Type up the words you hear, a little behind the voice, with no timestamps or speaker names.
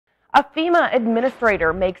A FEMA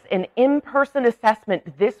administrator makes an in-person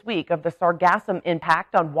assessment this week of the Sargassum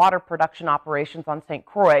impact on water production operations on St.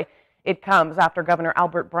 Croix. It comes after Governor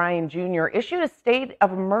Albert Bryan Jr. issued a state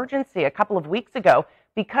of emergency a couple of weeks ago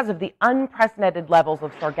because of the unprecedented levels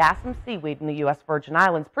of Sargassum seaweed in the U.S. Virgin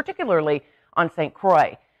Islands, particularly on St.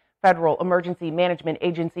 Croix. Federal Emergency Management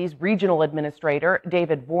Agency's regional administrator,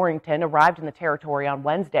 David Warrington, arrived in the territory on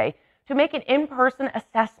Wednesday to make an in-person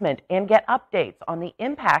assessment and get updates on the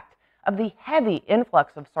impact of the heavy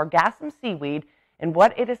influx of Sargassum seaweed and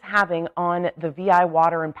what it is having on the VI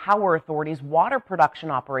Water and Power Authority's water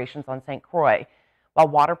production operations on St. Croix. While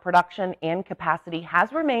water production and capacity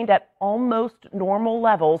has remained at almost normal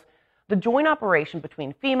levels, the joint operation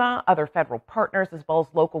between FEMA, other federal partners, as well as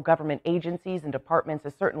local government agencies and departments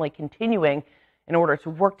is certainly continuing in order to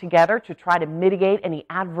work together to try to mitigate any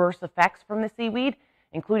adverse effects from the seaweed,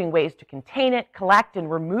 including ways to contain it, collect,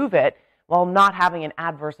 and remove it while not having an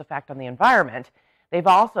adverse effect on the environment. They've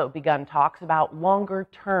also begun talks about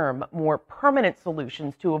longer-term, more permanent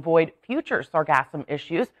solutions to avoid future Sargassum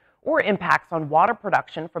issues or impacts on water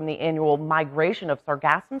production from the annual migration of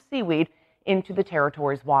Sargassum seaweed into the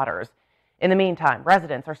territory's waters. In the meantime,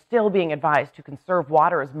 residents are still being advised to conserve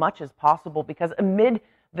water as much as possible because amid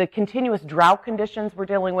the continuous drought conditions we're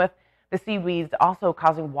dealing with, the seaweed's also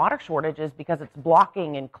causing water shortages because it's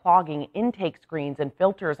blocking and clogging intake screens and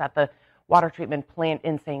filters at the water treatment plant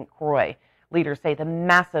in St. Croix. Leaders say the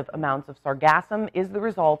massive amounts of Sargassum is the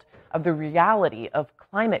result of the reality of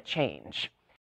climate change.